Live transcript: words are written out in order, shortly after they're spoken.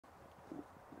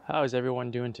How is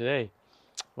everyone doing today?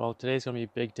 Well, today's going to be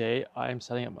a big day. I'm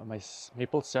setting up my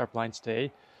maple syrup lines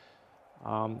today.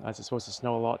 As it's supposed to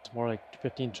snow a lot, more like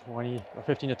 15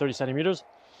 to 30 centimeters.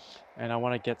 And I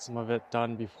want to get some of it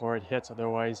done before it hits.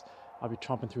 Otherwise, I'll be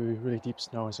tromping through really deep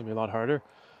snow. It's going to be a lot harder.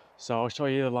 So I'll show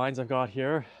you the lines I've got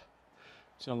here.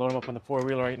 Just going to load them up on the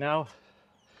four-wheeler right now.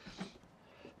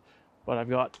 But I've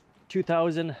got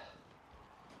 2,000.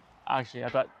 Actually,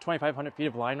 I've got 2,500 feet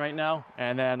of line right now,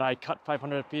 and then I cut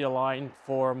 500 feet of line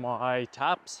for my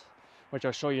taps, which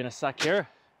I'll show you in a sec here.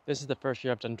 This is the first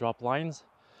year I've done drop lines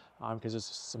because there's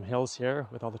some hills here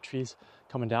with all the trees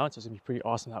coming down, so it's gonna be pretty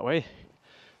awesome that way.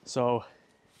 So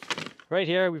right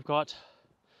here we've got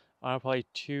probably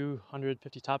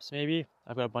 250 taps maybe.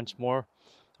 I've got a bunch more.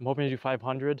 I'm hoping to do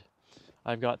 500.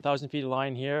 I've got 1,000 feet of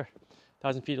line here,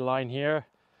 1,000 feet of line here,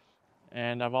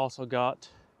 and I've also got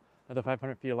another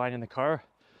 500 feet of line in the car.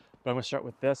 But I'm gonna start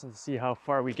with this and see how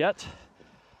far we get.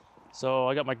 So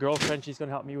I got my girlfriend, she's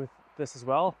gonna help me with this as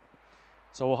well.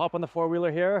 So we'll hop on the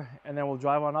four-wheeler here and then we'll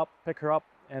drive on up, pick her up,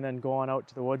 and then go on out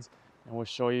to the woods and we'll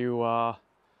show you what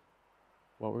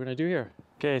we're gonna do here.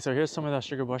 Okay, so here's some of the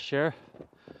sugar bush here.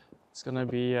 It's gonna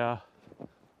be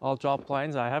all drop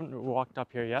lines. I haven't walked up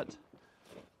here yet.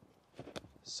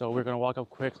 So we're gonna walk up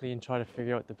quickly and try to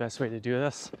figure out the best way to do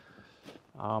this.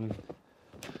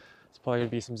 Probably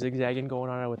gonna be some zigzagging going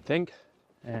on, I would think,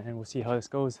 and we'll see how this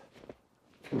goes.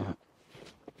 Probably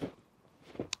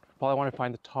want to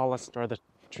find the tallest or the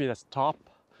tree that's top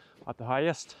at the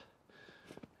highest,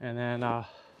 and then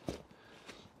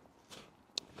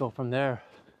go from there.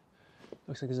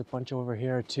 Looks like there's a bunch over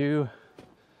here too.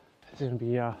 It's gonna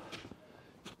be a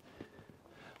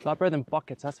lot better than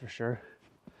buckets, that's for sure.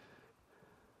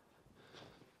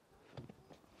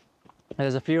 And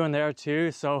there's a few in there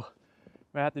too, so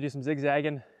might have to do some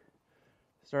zigzagging.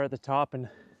 Start at the top and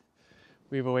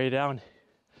weave our way down.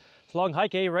 It's a long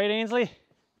hike, eh? Right, Ainsley?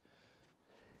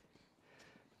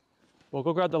 We'll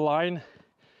go grab the line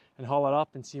and haul it up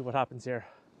and see what happens here.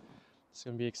 It's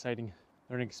gonna be exciting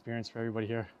learning experience for everybody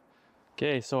here.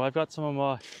 Okay, so I've got some of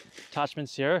my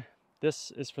attachments here.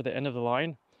 This is for the end of the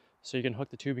line, so you can hook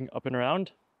the tubing up and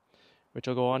around, which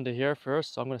will go onto here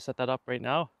first. So I'm gonna set that up right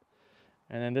now.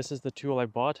 And then this is the tool I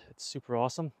bought. It's super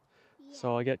awesome.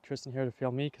 So I'll get Kristen here to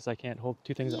film me because I can't hold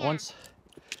two things at once.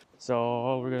 So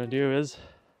all we're gonna do is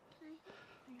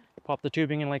pop the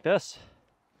tubing in like this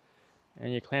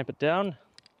and you clamp it down.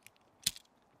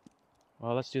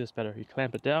 Well, let's do this better. You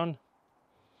clamp it down.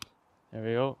 There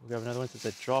we go. We got another one since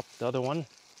I dropped the other one.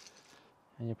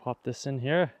 And you pop this in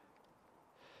here.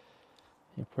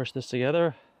 You push this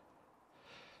together.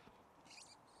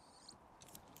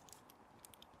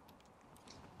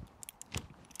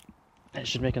 It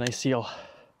should make a nice seal.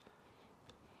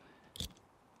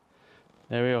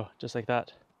 There we go, just like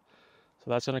that. So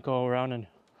that's gonna go around and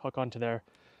hook onto there,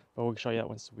 but we'll show you that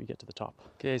once we get to the top.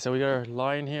 Okay, so we got our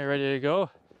line here ready to go.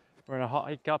 We're gonna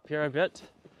hike up here a bit.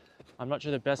 I'm not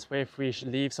sure the best way if we should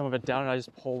leave some of it down and I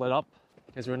just pull it up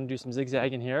because we're gonna do some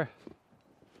zigzagging here.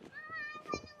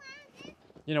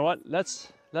 You know what?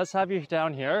 Let's have you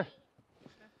down here,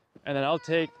 and then I'll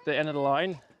take the end of the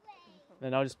line,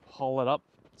 then I'll just pull it up.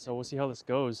 So we'll see how this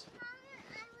goes.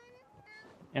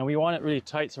 And we want it really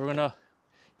tight, so we're gonna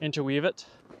interweave it.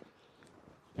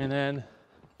 And then,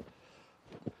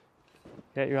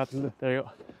 yeah, you have to, there you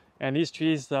go. And these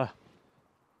trees, the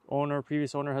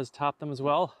previous owner has tapped them as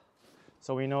well.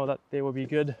 So we know that they will be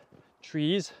good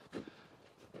trees.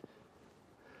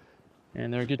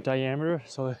 And they're a good diameter,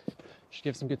 so they should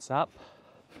give some good sap.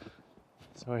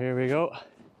 So here we go.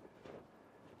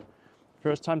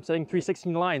 First time setting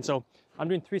 316 lines. So I'm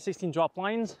doing 316 drop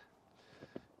lines,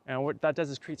 and what that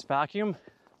does is creates vacuum.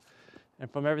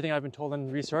 And from everything I've been told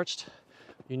and researched,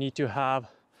 you need to have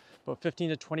about 15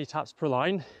 to 20 taps per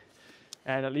line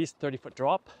and at least 30-foot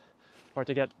drop for it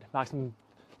to get maximum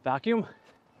vacuum.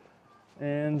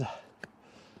 And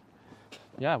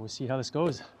yeah, we'll see how this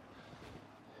goes.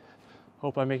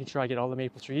 Hope I'm making sure I get all the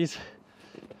maple trees.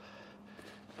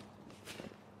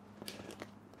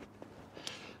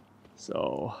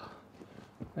 So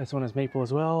this one is maple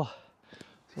as well.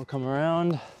 So we'll come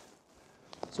around.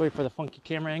 Let's wait for the funky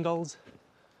camera angles.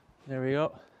 There we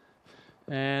go.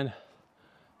 And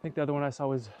I think the other one I saw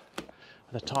was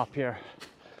at the top here.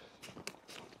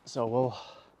 So we'll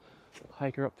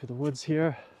hike her up through the woods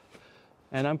here.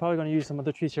 And I'm probably going to use some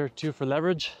other trees here too for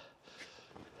leverage.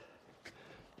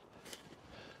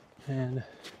 And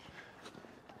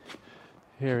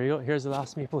here we go. Here's the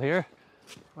last maple here.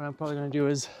 What I'm probably going to do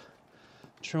is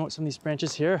trim out some of these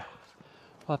branches here.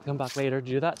 I'll have to come back later to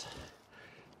do that,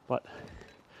 but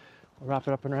we'll wrap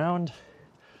it up and around.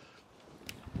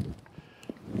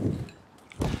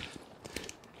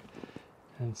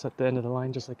 and set the end of the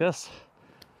line just like this.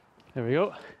 There we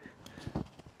go.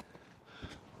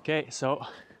 Okay, so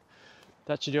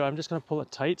that should do. I'm just gonna pull it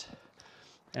tight.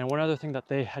 And one other thing that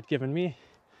they had given me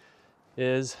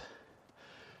is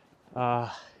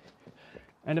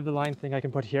end of the line thing I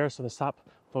can put here so the sap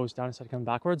flows down instead of coming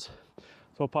backwards. So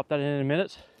we'll pop that in a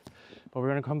minute, but we're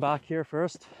gonna come back here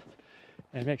first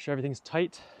and make sure everything's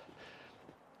tight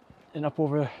and up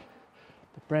over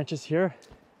the branches here.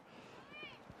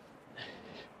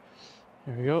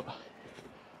 There we go.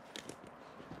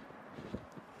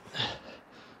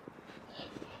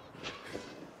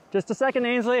 Just a second,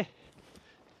 Ainsley.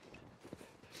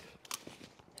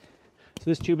 So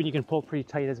this tubing you can pull pretty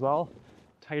tight as well.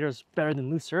 Tighter is better than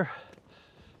looser.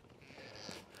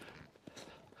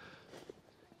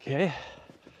 Okay,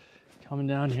 coming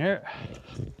down here.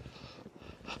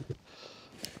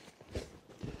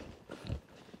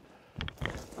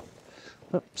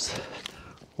 Oops,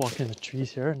 walking in the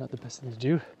trees here, not the best thing to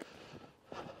do.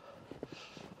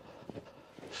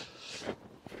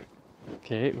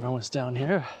 Okay, we're almost down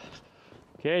here.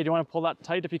 Okay, do you want to pull that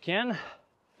tight if you can?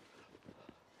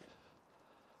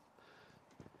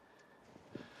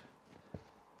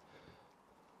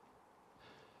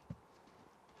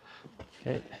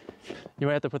 Okay, you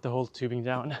might have to put the whole tubing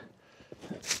down.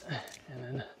 And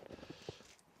then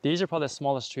these are probably the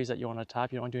smallest trees that you want to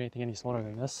tap. You don't want to do anything any smaller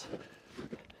than this.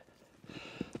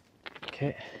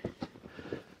 Okay,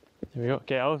 there we go.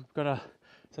 Okay, I'm gonna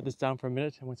set this down for a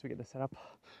minute, and once we get this set up,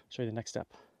 I'll show you the next step.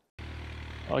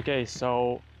 Okay,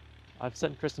 so I've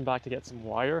sent Kristen back to get some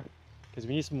wire because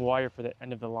we need some wire for the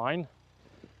end of the line,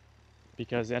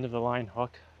 because the end of the line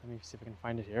hook, let me see if I can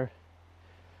find it here.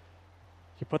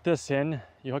 You put this in,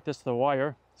 you hook this to the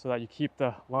wire so that you keep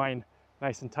the line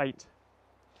nice and tight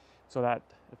so that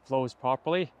it flows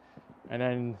properly. And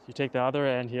then you take the other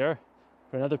end here,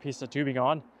 put another piece of tubing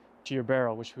on to your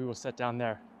barrel, which we will set down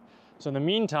there. So in the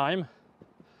meantime,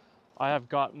 I have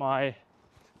got my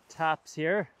taps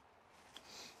here,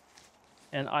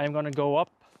 and I'm going to go up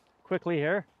quickly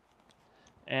here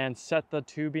and set the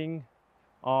tubing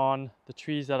on the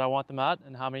trees that I want them at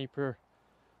and how many per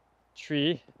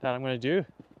tree that I'm going to do.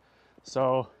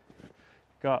 So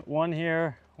got one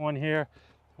here, one here,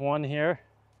 one here.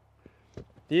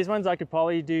 These ones I could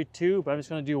probably do 2, but I'm just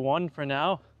going to do 1 for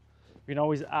now. We can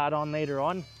always add on later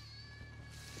on.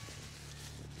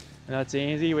 And that's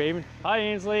Ainsley waving. Hi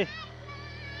Ainsley,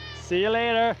 see you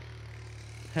later.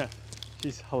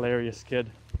 She's a hilarious kid.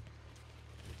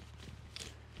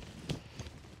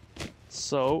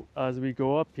 So as we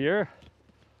go up here,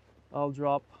 I'll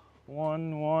drop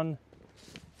 1, 1,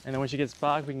 and then when she gets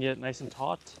back, we can get it nice and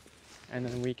taut, and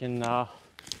then we can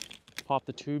pop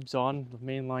the tubes on the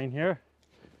main line here,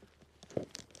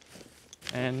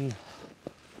 and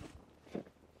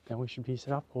then we should piece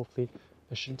it up. Hopefully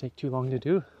this shouldn't take too long to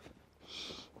do.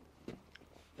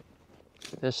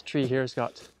 This tree here has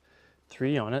got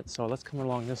 3 on it, so let's come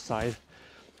along this side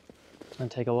and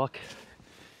take a look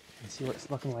and see what it's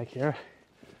looking like here.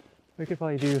 We could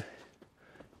probably do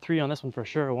 3 on this one for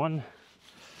sure. 1,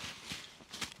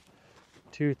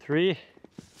 2, 3.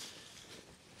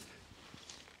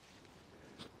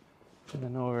 And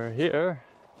then over here,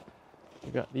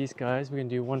 we got these guys. We can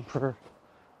do 1 per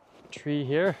tree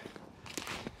here,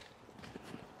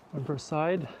 1 per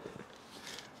side.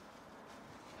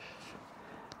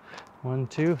 1,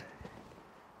 2.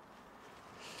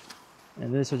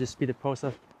 And this will just be the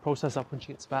process up when she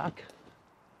gets back.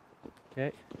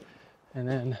 Okay, and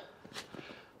then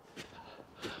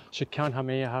should count how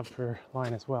many I have per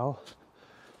line as well.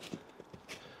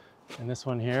 And this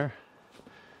one here,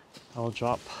 I'll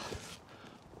drop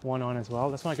 1 on as well.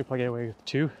 This one I could probably get away with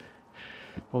 2.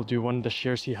 We'll do 1 this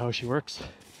year, see how she works.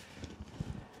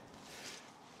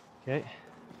 Okay,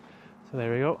 so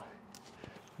there we go.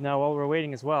 Now while we're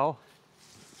waiting as well,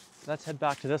 let's head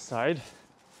back to this side,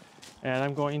 and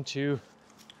I'm going to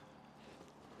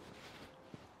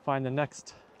find the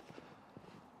next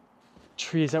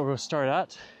trees that we'll start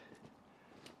at.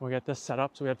 We'll get this set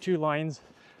up. So we have 2 lines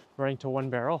running to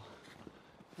 1 barrel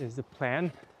is the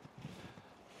plan.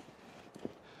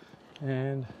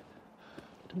 And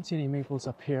I don't see any maples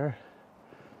up here.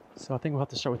 So I think we'll have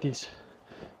to start with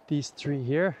these 3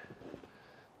 here.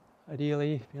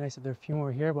 Ideally, it'd be nice if there are a few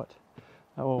more here, but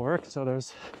that will work. So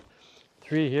there's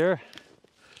 3 here.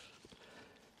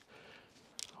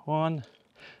 1,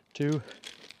 2.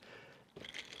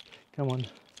 Come on.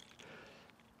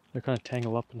 They're kind of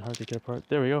tangled up and hard to get apart.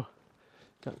 There we go.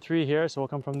 Got 3 here, so we'll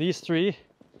come from these 3.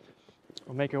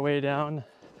 We'll make our way down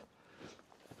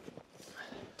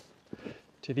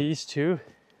to these 2.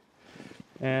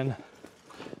 And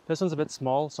this one's a bit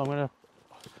small, so I'm gonna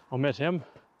omit him.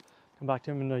 come back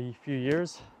to them in a few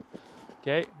years.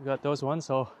 Okay, we got those ones,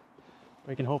 so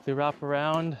we can hopefully wrap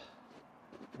around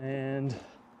and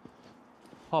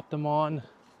pop them on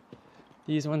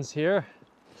these ones here.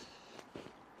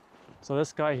 So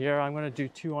this guy here, I'm gonna do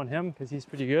 2 on him because he's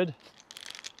pretty good.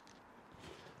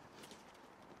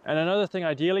 And another thing,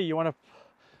 ideally, you wanna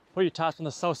put your taps on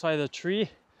the south side of the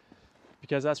tree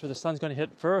because that's where the sun's gonna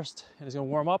hit first and it's gonna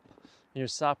warm up and your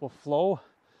sap will flow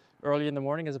early in the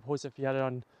morning, as opposed to if you had it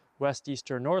on west, east,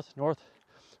 or north. North,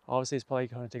 obviously it's probably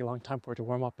gonna take a long time for it to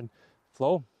warm up and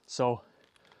flow. So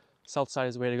south side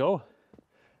is the way to go.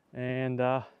 And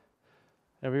there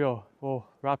we go. We'll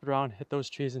wrap it around, hit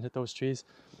those trees and hit those trees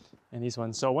and these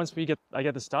ones. So once I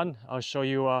get this done, I'll show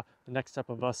you the next step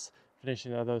of us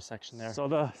finishing the other section there. So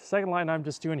the second line I'm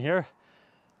just doing here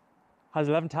has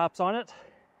 11 taps on it.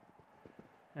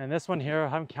 And this one here, I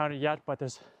haven't counted yet, but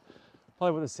there's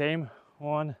probably about the same.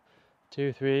 1,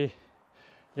 2, 3.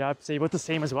 Yeah, I'd say about the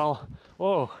same as well.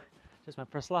 Whoa, just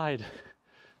went for a slide.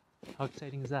 How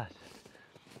exciting is that?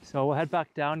 So we'll head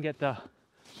back down, get the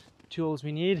tools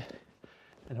we need,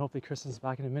 and hopefully Kristen's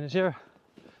back in a minute here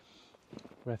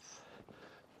with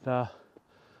the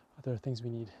other things we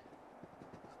need.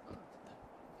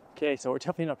 Okay, so we're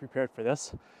definitely not prepared for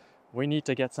this. We need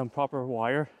to get some proper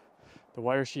wire. The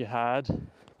wire she had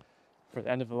for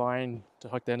the end of the line, to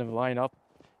hook the end of the line up,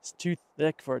 is too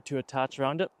thick for it to attach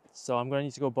around it. So I'm going to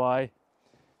need to go buy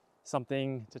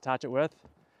something to attach it with,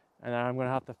 and then I'm going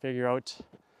to have to figure out,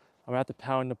 I'm going to have to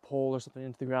pound the pole or something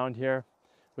into the ground here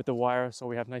with the wire so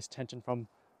we have nice tension from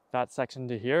that section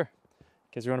to here,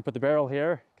 because we're going to put the barrel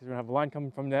here, because we're going to have a line coming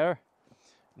from there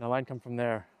and a line come from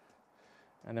there,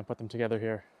 and then put them together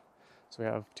here. So we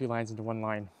have 2 lines into 1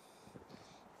 line.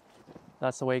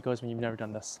 That's the way it goes when you've never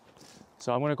done this.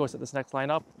 So I'm going to go set this next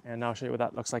line up and I'll show you what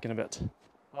that looks like in a bit.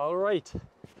 All right,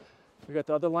 we got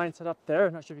the other line set up there.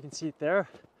 Not sure if you can see it there.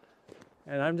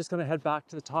 And I'm just going to head back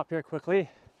to the top here quickly.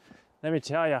 Let me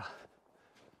tell you,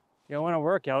 you don't want to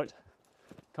work out,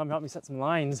 come help me set some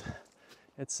lines.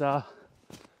 It's gonna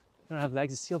have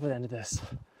legs of steel by the end of this.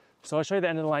 So I'll show you the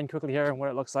end of the line quickly here and what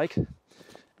it looks like.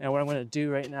 And what I'm going to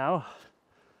do right now,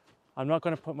 I'm not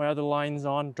going to put my other lines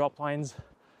on, drop lines,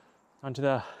 onto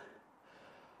the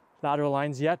lateral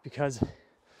lines yet because of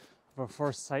our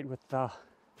first sight with the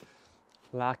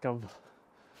lack of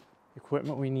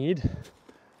equipment we need.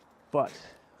 But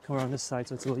come around this side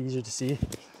so it's a little easier to see.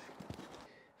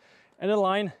 End of the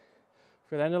line,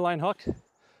 for the end of the line hook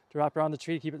to wrap around the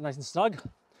tree to keep it nice and snug.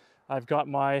 I've got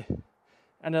my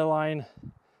end of the line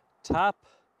tap,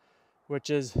 which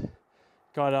is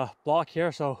got a block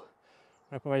here, so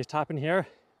when I put my tap in here,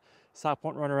 sap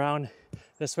won't run around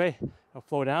this way, it'll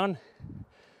flow down.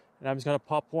 And I'm just gonna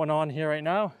pop one on here right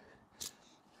now,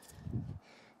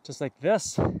 just like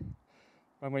this. I'm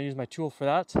gonna use my tool for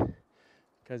that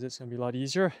because it's gonna be a lot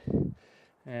easier.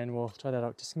 And we'll try that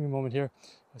out. Just give me a moment here.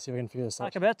 Let's see if I can figure this out.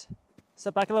 Back a bit,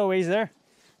 step back a little ways there.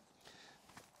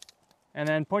 And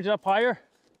then point it up higher.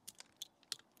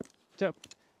 Tip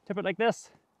it like this.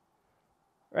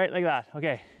 Right, like that,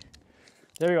 okay.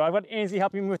 There we go. I've got Ainsley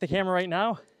helping me with the camera right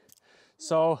now.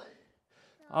 So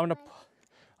I'm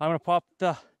gonna pop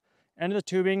the end of the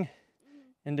tubing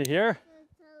into here.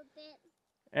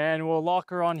 And we'll lock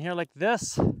her on here like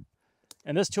this.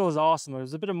 And this tool is awesome. It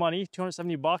was a bit of money,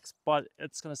 270 bucks, but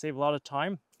it's gonna save a lot of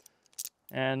time.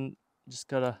 And just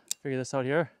gotta figure this out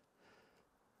here.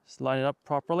 Just line it up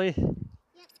properly. Yep,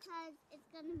 because it's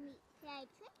gonna be very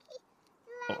tricky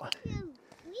the last few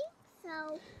weeks,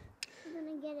 so we're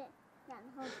gonna get it done,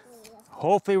 hopefully.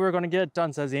 Hopefully we're gonna get it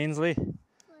done, says Ainsley.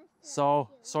 So,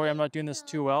 sorry I'm not doing this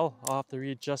too well. I'll have to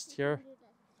readjust here.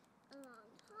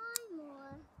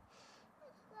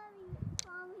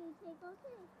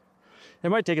 It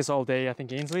might take us all day, I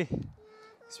think, Ainsley.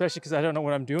 Especially because I don't know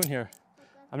what I'm doing here.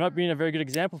 I'm not being a very good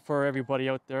example for everybody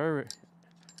out there.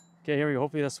 Okay, here we go.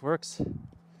 Hopefully this works.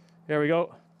 Here we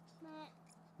go.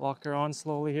 Lock her on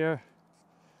slowly here.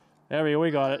 There we go, we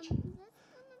got it.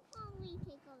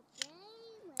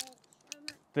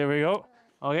 There we go.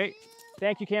 Okay,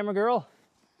 thank you, camera girl.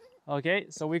 Okay,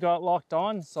 so we got locked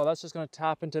on. So that's just gonna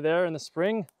tap into there in the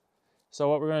spring. So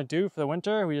what we're gonna do for the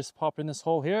winter, we just pop in this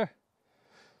hole here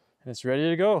and it's ready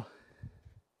to go.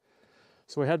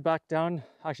 So we head back down.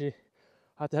 Actually,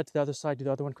 I have to head to the other side, do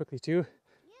the other one quickly too.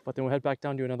 But then we'll head back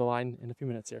down, do another line in a few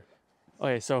minutes here.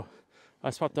 Okay, so I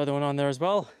swapped the other one on there as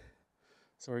well.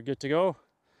 So we're good to go.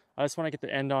 I just want to get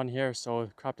the end on here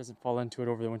so crap doesn't fall into it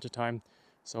over the winter time,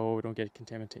 so we don't get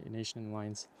contamination in the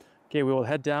lines. Okay, we will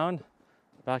head down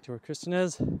back to where Kristen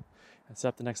is and set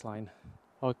up the next line.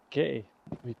 Okay,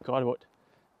 we've got about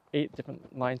 8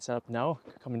 different lines set up now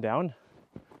coming down.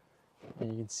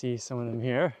 And you can see some of them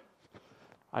here.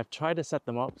 I've tried to set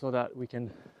them up so that we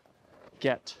can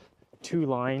get 2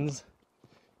 lines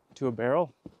to a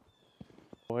barrel.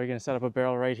 We're going to set up a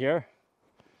barrel right here,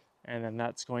 and then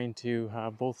that's going to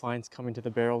have both lines coming to the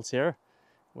barrels here,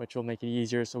 which will make it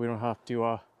easier so we don't have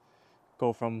to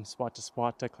go from spot to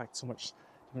spot to collect so much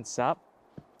different sap.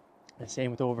 The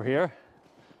same with over here.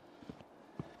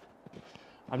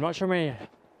 I'm not sure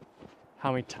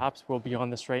how many taps will be on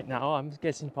this right now. I'm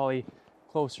guessing probably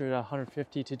closer to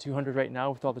 150 to 200 right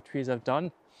now with all the trees I've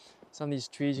done. Some of these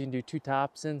trees you can do 2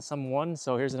 taps in, some 1.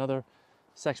 So here's another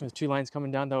section with 2 lines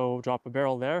coming down that will drop a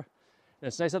barrel there. And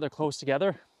it's nice that they're close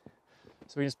together.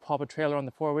 So we just pop a trailer on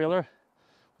the 4-wheeler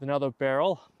with another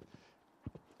barrel.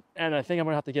 And I think I'm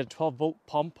gonna have to get a 12-volt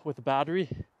pump with a battery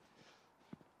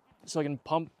so I can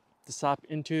pump the sap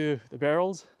into the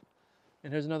barrels.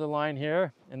 And here's another line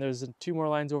here, and there's 2 more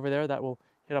lines over there that will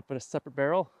hit up at a separate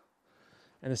barrel.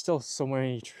 And there's still so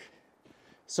many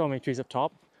trees up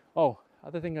top. Oh,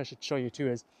 other thing I should show you too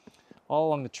is all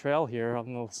along the trail here,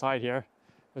 on the side here,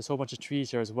 there's a whole bunch of trees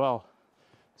here as well.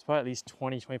 There's probably at least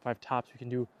 20, 25 taps we can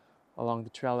do along the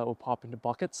trail that will pop into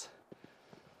buckets,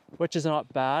 which is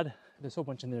not bad. There's a whole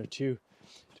bunch in there too,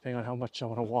 depending on how much I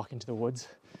want to walk into the woods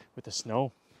with the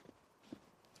snow.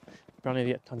 Apparently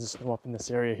they get tons of snow up in this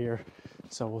area here,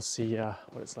 so we'll see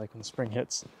what it's like when the spring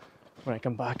hits when I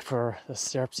come back for the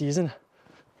syrup season.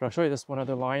 But I'll show you this one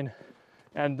other line.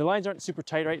 And the lines aren't super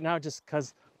tight right now just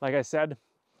because, like I said,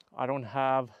 I don't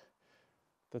have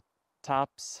the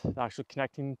taps, the actual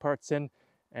connecting parts in,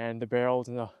 and the barrels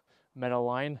and the metal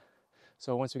line.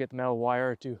 So once we get the metal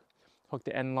wire to hook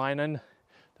the end line in,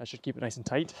 that should keep it nice and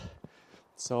tight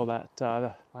so that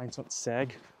the lines don't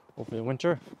sag over the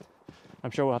winter. I'm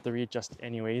sure we'll have to readjust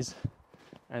anyways.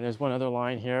 And there's one other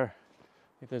line here.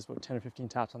 I think there's about 10 or 15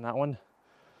 taps on that one.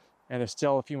 And there's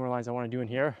still a few more lines I want to do in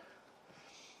here.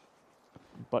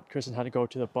 But Kristen had to go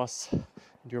to the bus and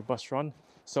do a bus run.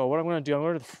 So what I'm going to do, I'm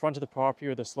going to the front of the property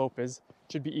where the slope is.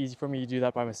 It should be easy for me to do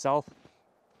that by myself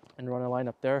and run a line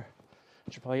up there.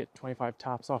 I should probably get 25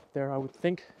 taps off there, I would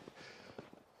think.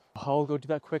 I'll go do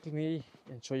that quickly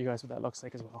and show you guys what that looks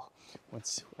like as well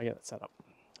once I get it set up.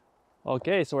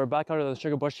 Okay, so we're back out of the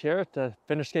sugar bush here to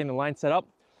finish getting the line set up.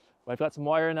 I've got some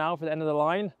wire now for the end of the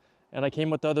line, and I came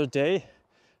with the other day.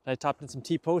 I tapped in some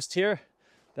T-posts here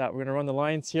that we're gonna run the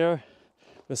lines here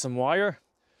with some wire.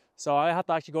 So I have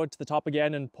to actually go to the top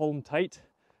again and pull them tight.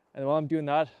 And while I'm doing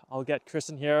that, I'll get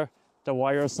Kristen here to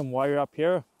wire some wire up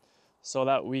here so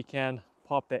that we can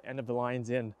pop the end of the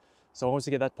lines in. So once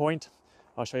we get that point,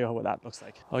 I'll show you what that looks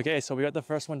like. Okay, so we got the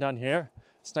first one down here.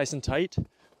 It's nice and tight.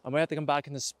 I might have to come back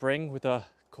in the spring with a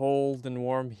cold and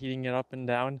warm, heating it up and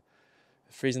down.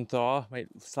 The freeze and thaw might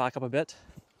slack up a bit.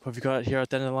 But we've got it here at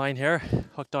the end of the line here,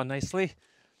 hooked on nicely.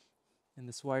 And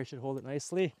this wire should hold it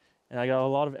nicely. And I got a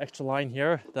lot of extra line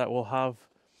here that we'll have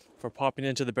for popping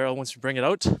into the barrel once we bring it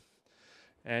out.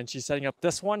 And she's setting up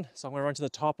this one. So I'm gonna run to the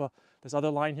top of this other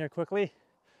line here quickly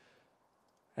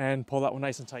and pull that one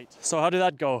nice and tight. So how did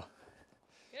that go?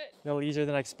 Good. A little easier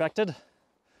than I expected.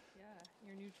 Yeah,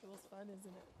 your new tool's fun, isn't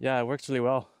it? Yeah, it works really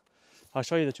well. I'll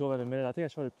show you the tool in a minute. I think I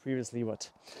showed it previously, but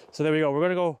so there we go. We're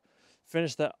gonna go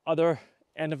finish the other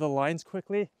end of the lines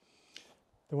quickly.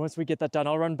 Then once we get that done,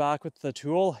 I'll run back with the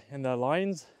tool and the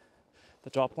lines, the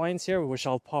drop lines here, which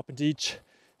I'll pop into each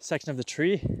section of the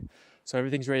tree. So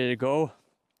everything's ready to go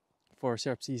for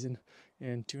syrup season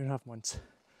in 2.5 months.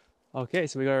 Okay,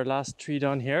 so we got our last tree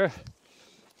done here.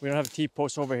 We don't have a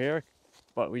T-post over here,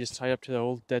 but we just tie up to the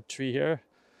old dead tree here.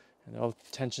 And they're all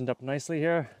tensioned up nicely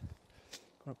here.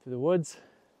 Going up through the woods.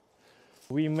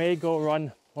 We may go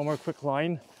run one more quick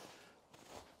line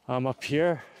up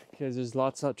here because there's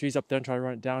lots of trees up there and try to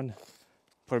run it down.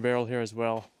 Put a barrel here as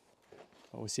well.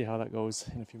 But we'll see how that goes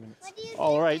in a few minutes.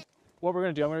 All right, what we're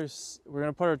gonna do, we're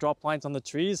gonna put our drop lines on the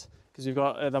trees because we've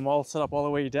got them all set up all the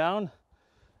way down.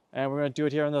 And we're gonna do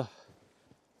it here in the,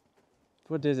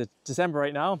 what is it, December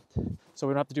right now. So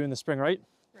we don't have to do it in the spring, right?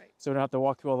 Right. So we don't have to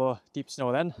walk through all the deep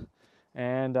snow then.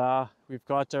 And we've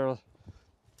got our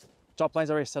drop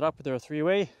lines already set up with their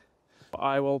 3-way.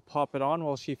 I will pop it on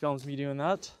while she films me doing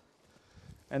that.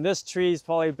 And this tree is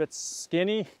probably a bit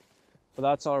skinny, but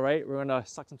that's all right. We're gonna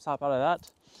suck some sap out of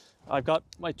that. I've got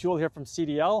my tool here from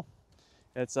CDL.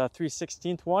 It's a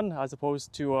 3/16 one as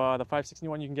opposed to the 5/16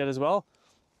 one you can get as well.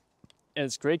 And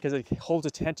it's great because it holds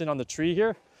a tension on the tree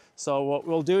here. So what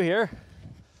we'll do here,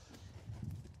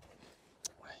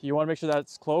 you want to make sure that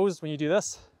it's closed when you do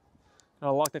this.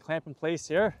 I'll lock the clamp in place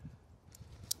here.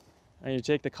 And you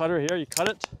take the cutter here, you cut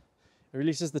it. It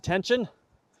releases the tension.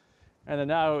 And then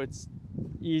now it's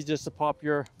easy just to pop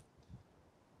your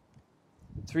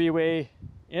 3-way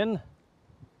in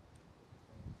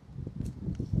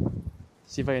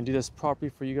See if I can do this properly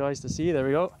for you guys to see. There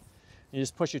we go. You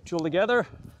just push your tool together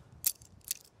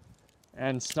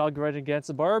and snug right against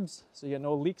the barbs so you get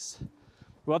no leaks.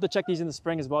 We'll have to check these in the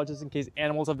spring as well, just in case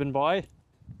animals have been by.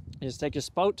 You just take your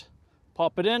spout,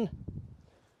 pop it in,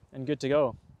 and good to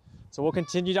go. So we'll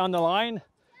continue down the line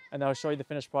and I'll show you the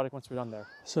finished product once we're done there.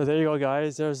 So there you go,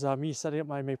 guys. There's me setting up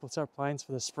my maple syrup plants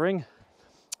for the spring.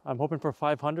 I'm hoping for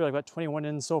 500. I've got 21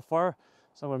 in so far.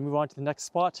 So I'm gonna move on to the next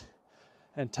spot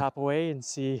and tap away and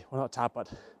see, well, not tap,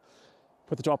 but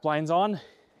put the drop lines on.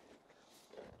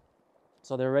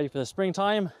 So they're ready for the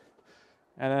springtime.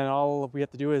 And then all we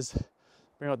have to do is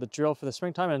bring out the drill for the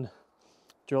springtime and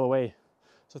drill away.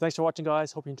 So thanks for watching,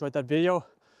 guys. Hope you enjoyed that video.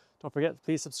 Don't forget,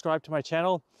 please subscribe to my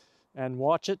channel and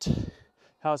watch it.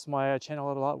 Helps my channel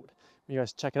out a lot when you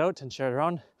guys check it out and share it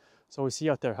around. So we'll see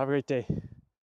you out there. Have a great day.